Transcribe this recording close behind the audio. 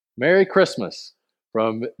Merry Christmas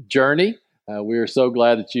from Journey. We are so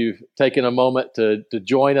glad that you've taken a moment to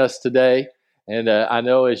join us today. And I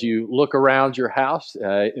know as you look around your house,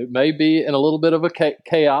 it may be in a little bit of a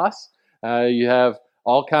chaos. You have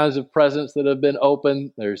all kinds of presents that have been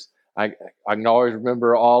opened. I can always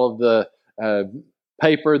remember all of the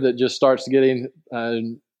paper that just starts getting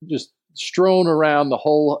just strewn around the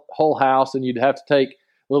whole house, and you'd have to take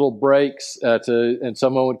little breaks and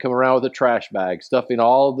someone would come around with a trash bag, stuffing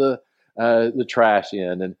all the trash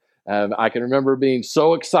in. And I can remember being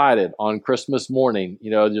so excited on Christmas morning,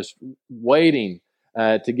 just waiting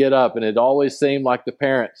to get up. And it always seemed like the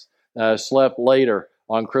parents slept later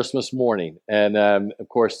on Christmas morning. And of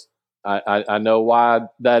course, I know why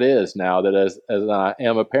that is now that as I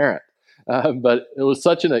am a parent. But it was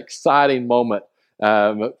such an exciting moment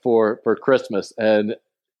for Christmas. And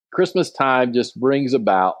Christmas time just brings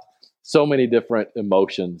about so many different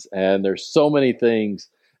emotions, and there's so many things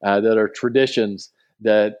that are traditions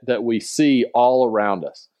that we see all around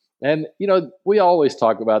us. And we always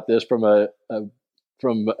talk about this from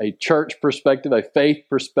a church perspective, a faith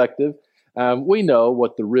perspective. We know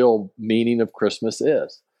what the real meaning of Christmas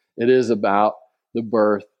is. It is about the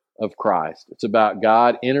birth of Christ. It's about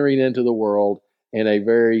God entering into the world in a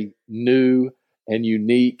very new and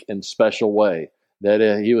unique and special way.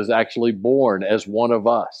 That he was actually born as one of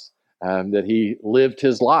us, that he lived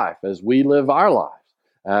his life as we live our lives,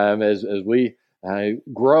 as we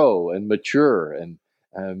grow and mature. And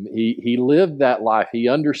he lived that life. He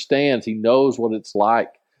understands, he knows what it's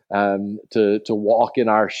like to walk in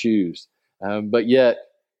our shoes. But yet,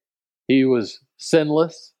 he was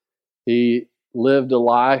sinless. He lived a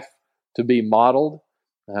life to be modeled.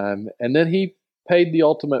 And then he paid the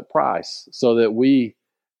ultimate price so that we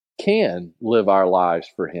can live our lives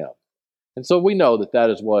for him. And so we know that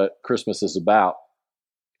is what Christmas is about.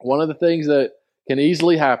 One of the things that can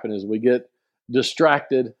easily happen is we get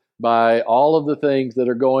distracted by all of the things that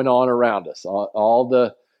are going on around us, all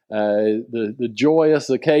the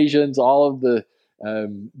joyous occasions, all of the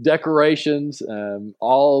decorations,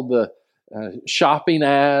 all the shopping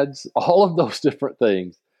ads, all of those different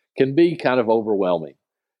things can be kind of overwhelming.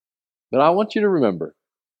 But I want you to remember,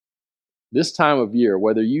 this time of year,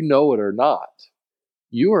 whether you know it or not,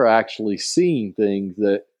 you are actually seeing things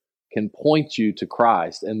that can point you to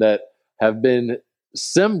Christ and that have been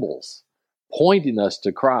symbols pointing us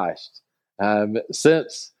to Christ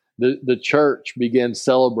since the church began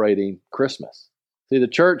celebrating Christmas. See, the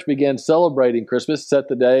church began celebrating Christmas, set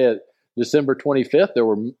the day at December 25th. There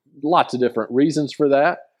were lots of different reasons for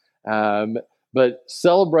that. But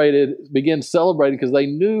began celebrating because they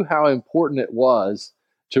knew how important it was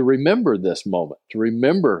to remember this moment, to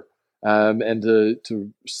remember and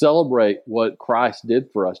to celebrate what Christ did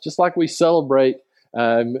for us, just like we celebrate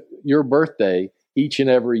your birthday each and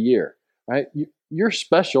every year, right? You're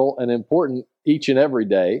special and important each and every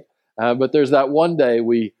day, but there's that one day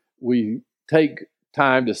we take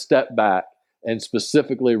time to step back and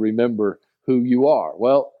specifically remember who you are.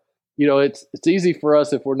 Well, it's easy for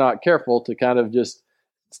us if we're not careful to kind of just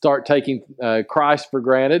start taking Christ for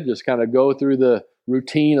granted, just kind of go through the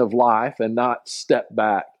routine of life and not step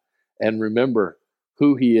back and remember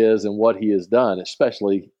who he is and what he has done,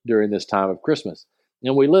 especially during this time of Christmas.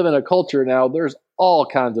 And we live in a culture now, there's all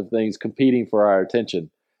kinds of things competing for our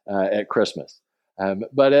attention at Christmas.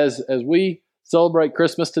 But as we celebrate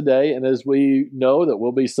Christmas today, and as we know that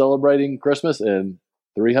we'll be celebrating Christmas in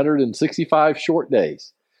 365 short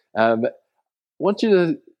days, I want you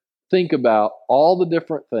to think about all the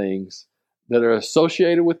different things that are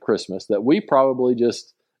associated with Christmas that we probably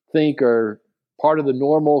just think are part of the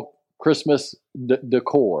normal Christmas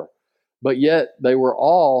decor, but yet they were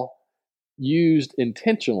all used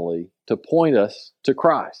intentionally to point us to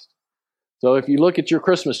Christ. So if you look at your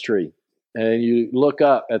Christmas tree and you look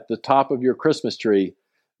up at the top of your Christmas tree,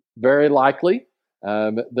 very likely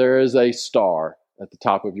there is a star at the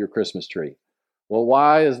top of your Christmas tree. Well,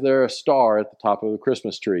 why is there a star at the top of the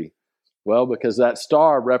Christmas tree? Well, because that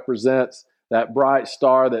star represents that bright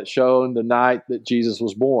star that shone the night that Jesus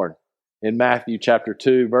was born. In Matthew chapter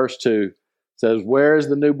 2, verse 2, says, "Where is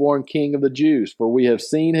the newborn King of the Jews? For we have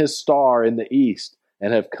seen his star in the east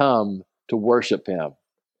and have come to worship him."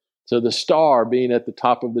 So the star being at the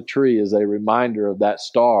top of the tree is a reminder of that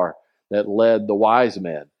star that led the wise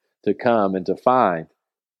men to come and to find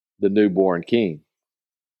the newborn King.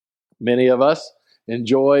 Many of us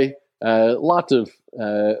enjoy lots of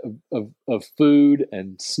food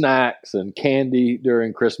and snacks and candy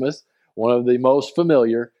during Christmas. One of the most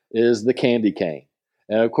familiar is the candy cane.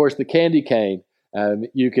 And of course, the candy cane,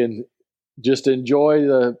 you can just enjoy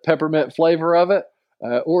the peppermint flavor of it,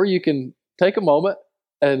 or you can take a moment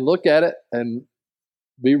and look at it and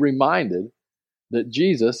be reminded that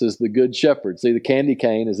Jesus is the good shepherd. See, the candy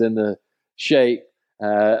cane is in the shape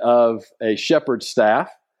of a shepherd's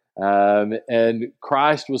staff, and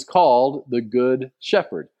Christ was called the good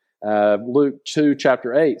shepherd. Luke 2,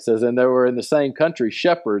 chapter 8 says, "And there were in the same country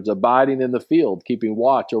shepherds abiding in the field, keeping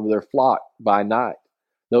watch over their flock by night."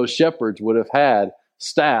 Those shepherds would have had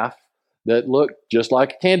staff that looked just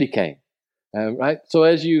like a candy cane. Right? So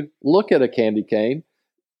as you look at a candy cane,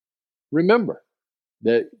 remember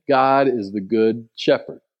that God is the good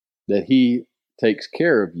shepherd, that he takes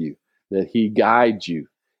care of you, that he guides you,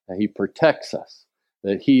 that he protects us,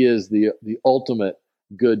 that he is the ultimate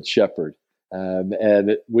good shepherd.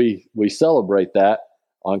 And we celebrate that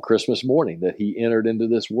on Christmas morning, that he entered into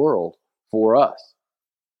this world for us.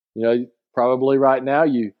 You know, probably right now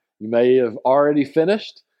you may have already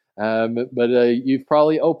finished, but you've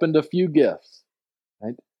probably opened a few gifts.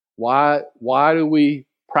 Right? Why do we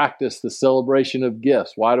practice the celebration of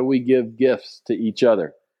gifts? Why do we give gifts to each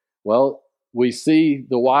other? Well, we see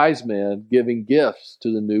the wise men giving gifts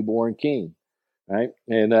to the newborn king, right?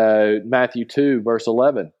 In Matthew 2, verse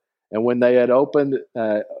 11, and when they had opened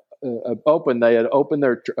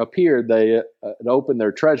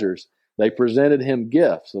their treasures, they presented him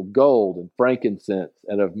gifts of gold and frankincense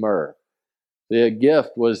and of myrrh. The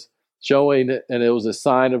gift was showing, and it was a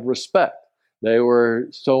sign of respect. They were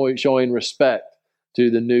showing respect to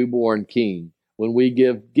the newborn king. When we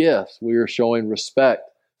give gifts, we are showing respect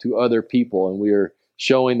to other people, and we are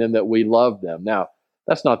showing them that we love them. Now,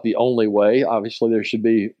 that's not the only way. Obviously, there should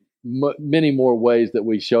be many more ways that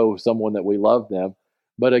we show someone that we love them,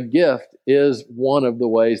 but a gift is one of the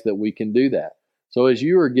ways that we can do that. So as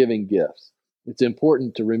you are giving gifts, it's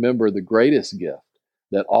important to remember the greatest gift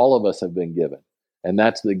that all of us have been given, and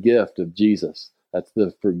that's the gift of Jesus. That's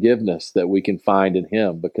the forgiveness that we can find in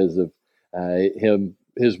him because of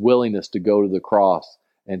his willingness to go to the cross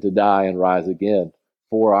and to die and rise again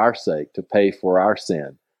for our sake, to pay for our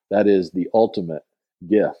sin. That is the ultimate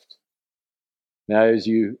gift. Now, as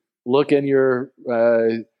you look in your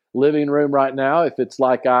living room right now, if it's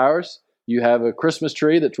like ours, you have a Christmas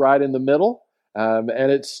tree that's right in the middle, and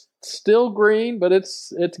it's still green, but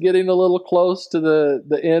it's getting a little close to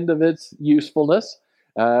the end of its usefulness.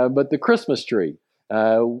 But the Christmas tree,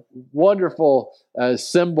 wonderful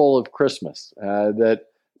symbol of Christmas that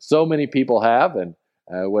so many people have, and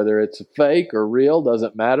whether it's fake or real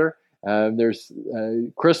doesn't matter. There's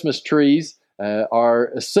Christmas trees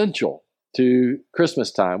are essential to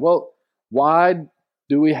Christmas time. Well, why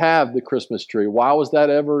do we have the Christmas tree? Why was that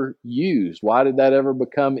ever used? Why did that ever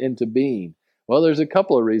become into being? Well, there's a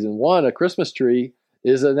couple of reasons. One, a Christmas tree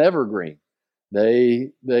is an evergreen.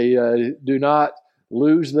 They do not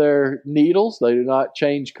lose their needles. They do not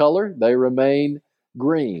change color. They remain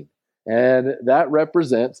green. And that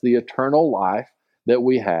represents the eternal life that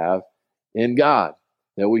we have in God,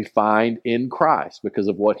 that we find in Christ because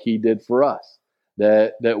of what he did for us,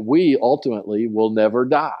 that we ultimately will never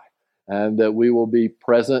die and that we will be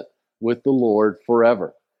present with the Lord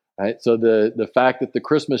forever. Right? So the fact that the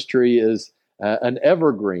Christmas tree is an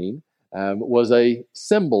evergreen was a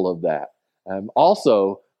symbol of that.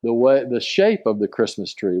 Also, the shape of the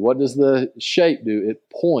Christmas tree. What does the shape do? It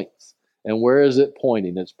points. And where is it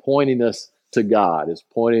pointing? It's pointing us to God. It's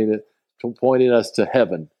pointing us to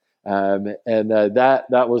heaven.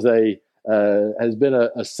 That was has been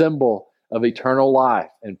a symbol of eternal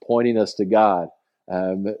life and pointing us to God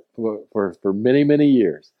for many, many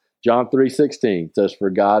years. John 3:16 says,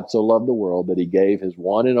 "For God so loved the world that he gave his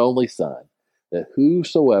one and only Son, that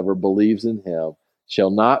whosoever believes in him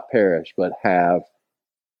shall not perish but have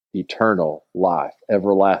eternal life,"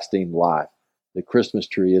 everlasting life. The Christmas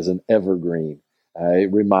tree is an evergreen.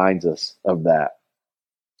 It reminds us of that.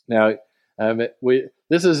 Now,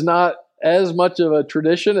 this is not as much of a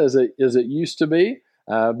tradition as it used to be,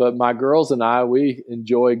 but my girls and I, we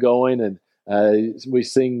enjoy going and we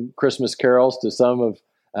sing Christmas carols to some of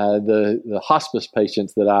the hospice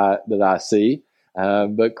patients that I see.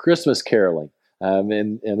 But Christmas caroling,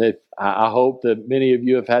 I hope that many of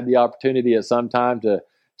you have had the opportunity at some time to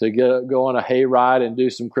go on a hayride and do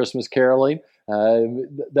some Christmas caroling.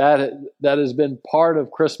 That has been part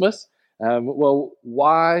of Christmas. Well,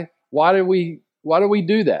 why do we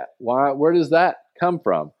do that? Where does that come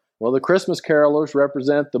from? Well, the Christmas carolers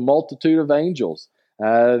represent the multitude of angels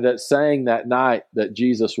that sang that night that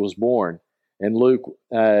Jesus was born. And Luke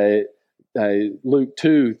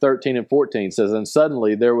 2:13 and 14 says, "And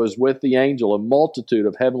suddenly there was with the angel a multitude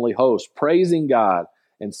of heavenly hosts, praising God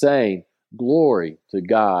and saying, 'Glory to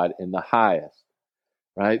God in the highest.'"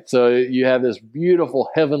 Right? So you have this beautiful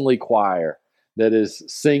heavenly choir that is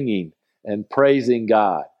singing and praising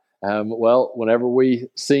God. Well, whenever we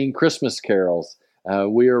sing Christmas carols,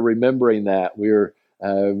 we are remembering that. We are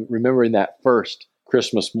remembering that first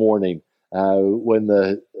Christmas morning when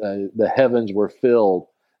the heavens were filled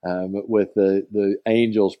with the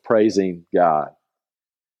angels praising God.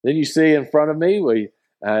 Then you see in front of me, we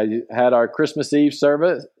had our Christmas Eve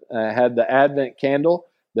service, had the Advent candle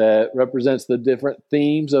that represents the different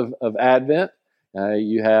themes of Advent.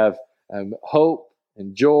 You have hope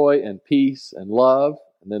and joy and peace and love,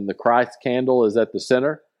 and then the Christ candle is at the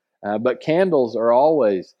center. But candles are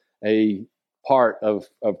always a part of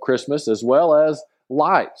Christmas, as well as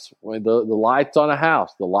lights. The lights on a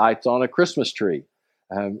house, the lights on a Christmas tree,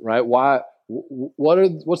 right?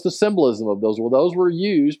 What's the symbolism of those? Well, those were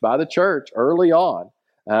used by the church early on.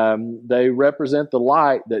 They represent the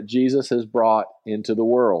light that Jesus has brought into the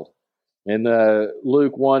world. And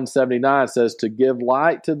Luke 1:79 says, to give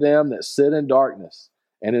light to them that sit in darkness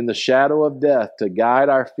and in the shadow of death, to guide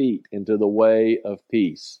our feet into the way of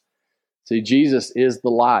peace. See, Jesus is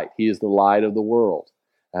the light. He is the light of the world.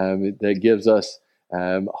 That gives us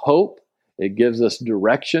hope. It gives us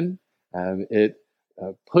direction. It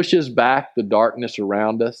pushes back the darkness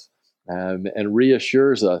around us and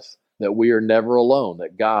reassures us that we are never alone,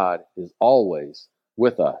 that God is always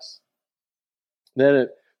with us. Then, of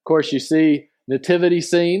course, you see nativity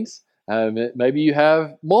scenes. Maybe you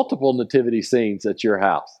have multiple nativity scenes at your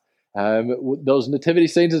house. Those nativity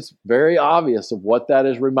scenes, it's very obvious of what that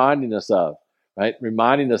is reminding us of, right?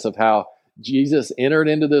 Reminding us of how Jesus entered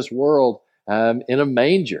into this world in a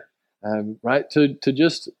manger, right? To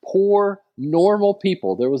just poor, normal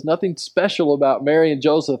people. There was nothing special about Mary and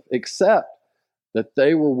Joseph except that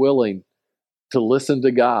they were willing to listen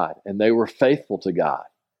to God and they were faithful to God,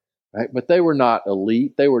 right? But they were not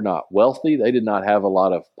elite. They were not wealthy. They did not have a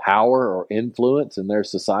lot of power or influence in their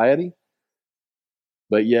society.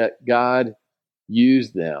 But yet God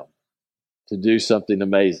used them to do something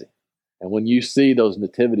amazing. And when you see those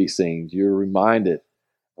nativity scenes, you're reminded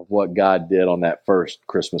of what God did on that first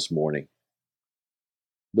Christmas morning.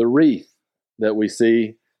 The wreath that we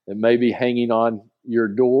see that may be hanging on your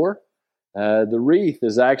door, the wreath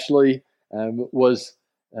is actually was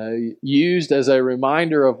used as a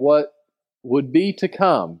reminder of what would be to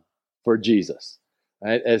come for Jesus.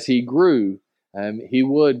 Right? As he grew, he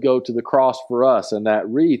would go to the cross for us, and that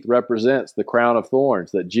wreath represents the crown of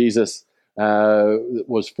thorns that Jesus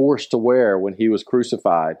was forced to wear when he was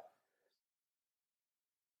crucified.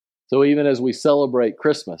 So even as we celebrate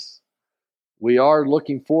Christmas, we are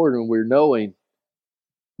looking forward and we're knowing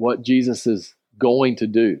what Jesus is going to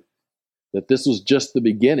do, that this was just the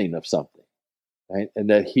beginning of something, right? And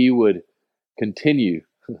that he would continue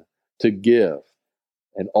to give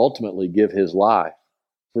and ultimately give his life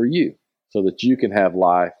for you so that you can have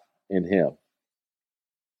life in him.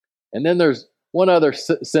 And then there's one other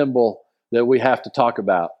symbol that we have to talk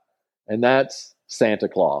about, and that's Santa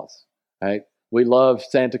Claus, right? We love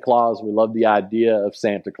Santa Claus. We love the idea of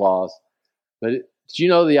Santa Claus. But did you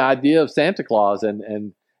know the idea of Santa Claus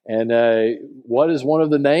and what is one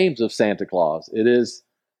of the names of Santa Claus? It is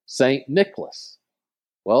Saint Nicholas.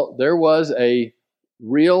 Well, there was a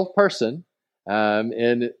real person,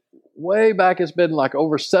 and way back, it's been like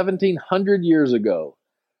over 1,700 years ago,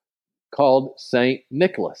 called Saint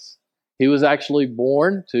Nicholas. He was actually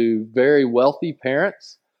born to very wealthy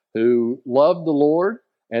parents who loved the Lord,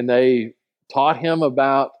 and they taught him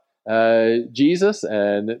about Jesus,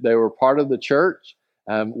 and they were part of the church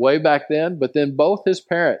way back then. But then both his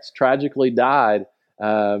parents tragically died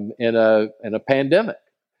in a pandemic.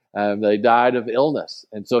 They died of illness,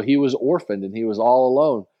 and so he was orphaned and he was all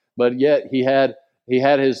alone. But yet he had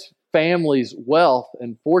his family's wealth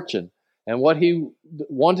and fortune. And what he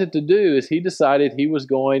wanted to do is he decided he was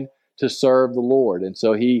going to serve the Lord, and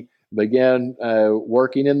so he began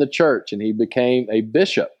working in the church, and he became a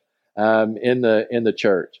bishop in the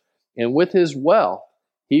church. And with his wealth,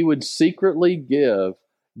 he would secretly give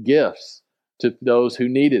gifts to those who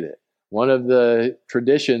needed it. One of the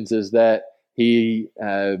traditions is that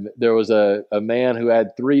there was a man who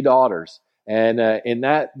had 3 daughters, and in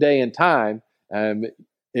that day and time,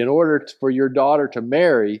 in order for your daughter to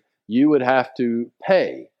marry, you would have to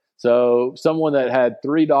pay. So someone that had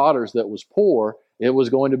 3 daughters that was poor, it was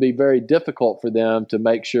going to be very difficult for them to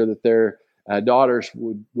make sure that their daughters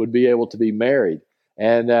would be able to be married.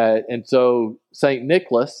 And so St.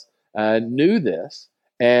 Nicholas knew this,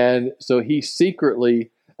 and so he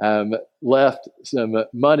secretly left some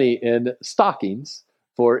money in stockings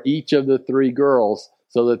for each of the 3 girls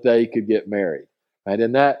so that they could get married. Right?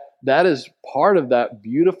 And that is part of that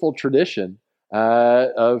beautiful tradition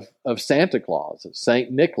of Santa Claus, of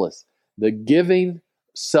St. Nicholas, the giving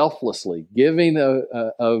selflessly, giving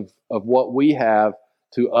of what we have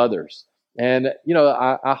to others. And,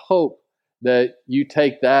 I hope that you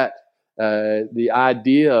take that, the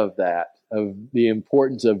idea of that, of the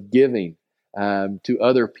importance of giving to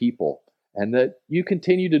other people, and that you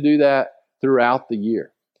continue to do that throughout the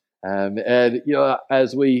year. And,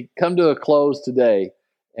 as we come to a close today,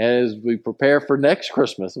 and as we prepare for next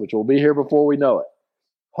Christmas, which will be here before we know it,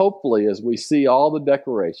 hopefully, as we see all the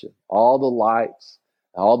decoration, all the lights,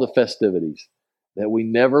 all the festivities, that we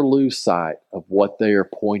never lose sight of what they are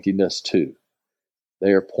pointing us to.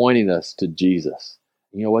 They are pointing us to Jesus.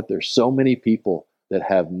 You know what? There's so many people that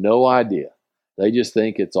have no idea. They just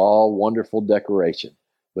think it's all wonderful decoration,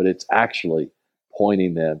 but it's actually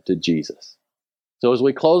pointing them to Jesus. So as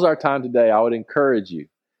we close our time today, I would encourage you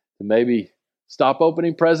to maybe stop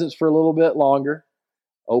opening presents for a little bit longer.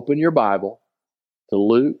 Open your Bible to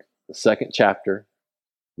Luke, the 2nd chapter,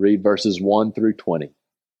 read verses 1 through 20.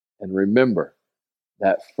 And remember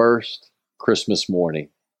that first Christmas morning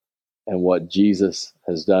and what Jesus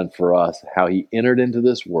has done for us, how he entered into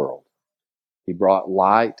this world. He brought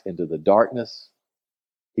light into the darkness.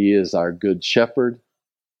 He is our good shepherd,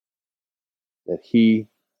 that he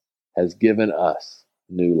has given us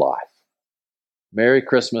new life. Merry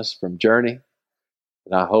Christmas from Journey,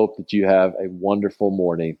 and I hope that you have a wonderful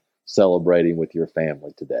morning celebrating with your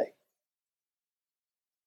family today.